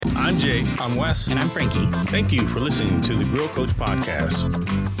I'm Jay. I'm Wes. And I'm Frankie. Thank you for listening to the Grill Coach Podcast.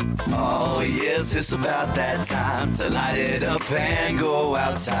 Oh yes, it's about that time to light it up and go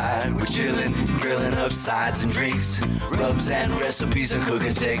outside. We're chilling, grilling up sides and drinks, rubs and recipes and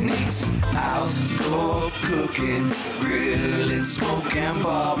cooking techniques. Outdoor cooking, grilling, smoke and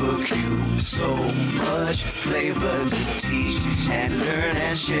barbecue. So much flavor to teach and learn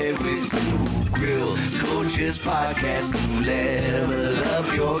and share with you. Grill Coaches Podcast to level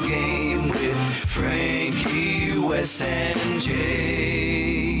up your game with Frankie, Wes, and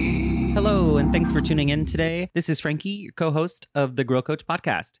Jay. Hello, and thanks for tuning in today. This is Frankie, your co-host of the Grill Coach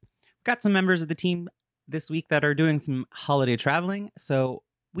Podcast. We've got some members of the team this week that are doing some holiday traveling, so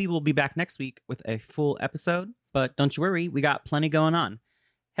we will be back next week with a full episode. But don't you worry, we got plenty going on.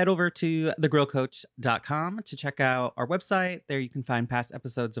 Head over to thegrillcoach.com to check out our website. There you can find past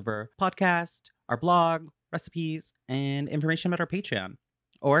episodes of our podcast, our blog, recipes, and information about our Patreon.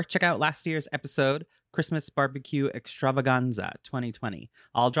 Or check out last year's episode, Christmas Barbecue Extravaganza 2020.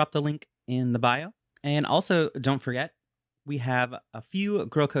 I'll drop the link in the bio. And also, don't forget, we have a few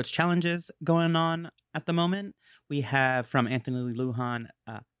Grill Coach challenges going on at the moment. We have from Anthony Lujan,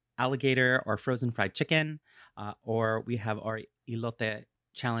 alligator or frozen fried chicken, or we have our elote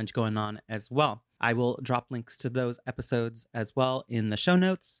challenge going on as well. I will drop links to those episodes as well in the show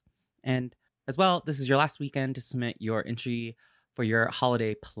notes. And as well, this is your last weekend to submit your entry for your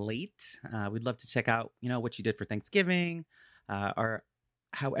holiday plate. We'd love to check out, what you did for Thanksgiving, or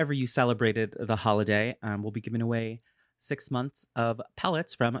however you celebrated the holiday. We'll be giving away 6 months of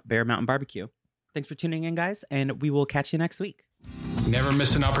pellets from Bear Mountain Barbecue. Thanks for tuning in, guys, and we will catch you next week. Never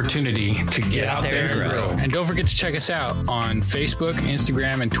miss an opportunity to get out there and grill. And don't forget to check us out on Facebook,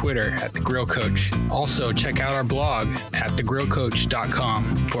 Instagram, and Twitter at The Grill Coach. Also, check out our blog at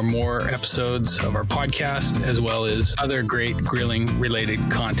thegrillcoach.com for more episodes of our podcast, as well as other great grilling-related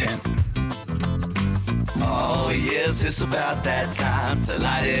content. Oh yes, it's about that time to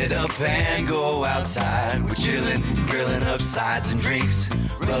light it up and go outside. We're chilling, grilling up sides and drinks,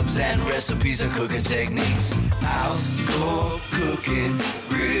 rubs and recipes and cooking techniques. Outdoor cooking,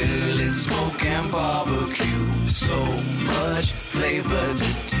 grilling, smoke and barbecue. So much flavor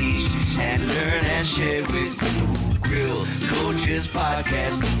to teach and learn and share with you. Grill Coaches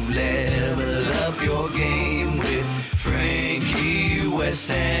Podcast to level up your game with Frankie, Wes,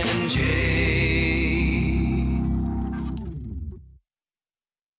 and Jay.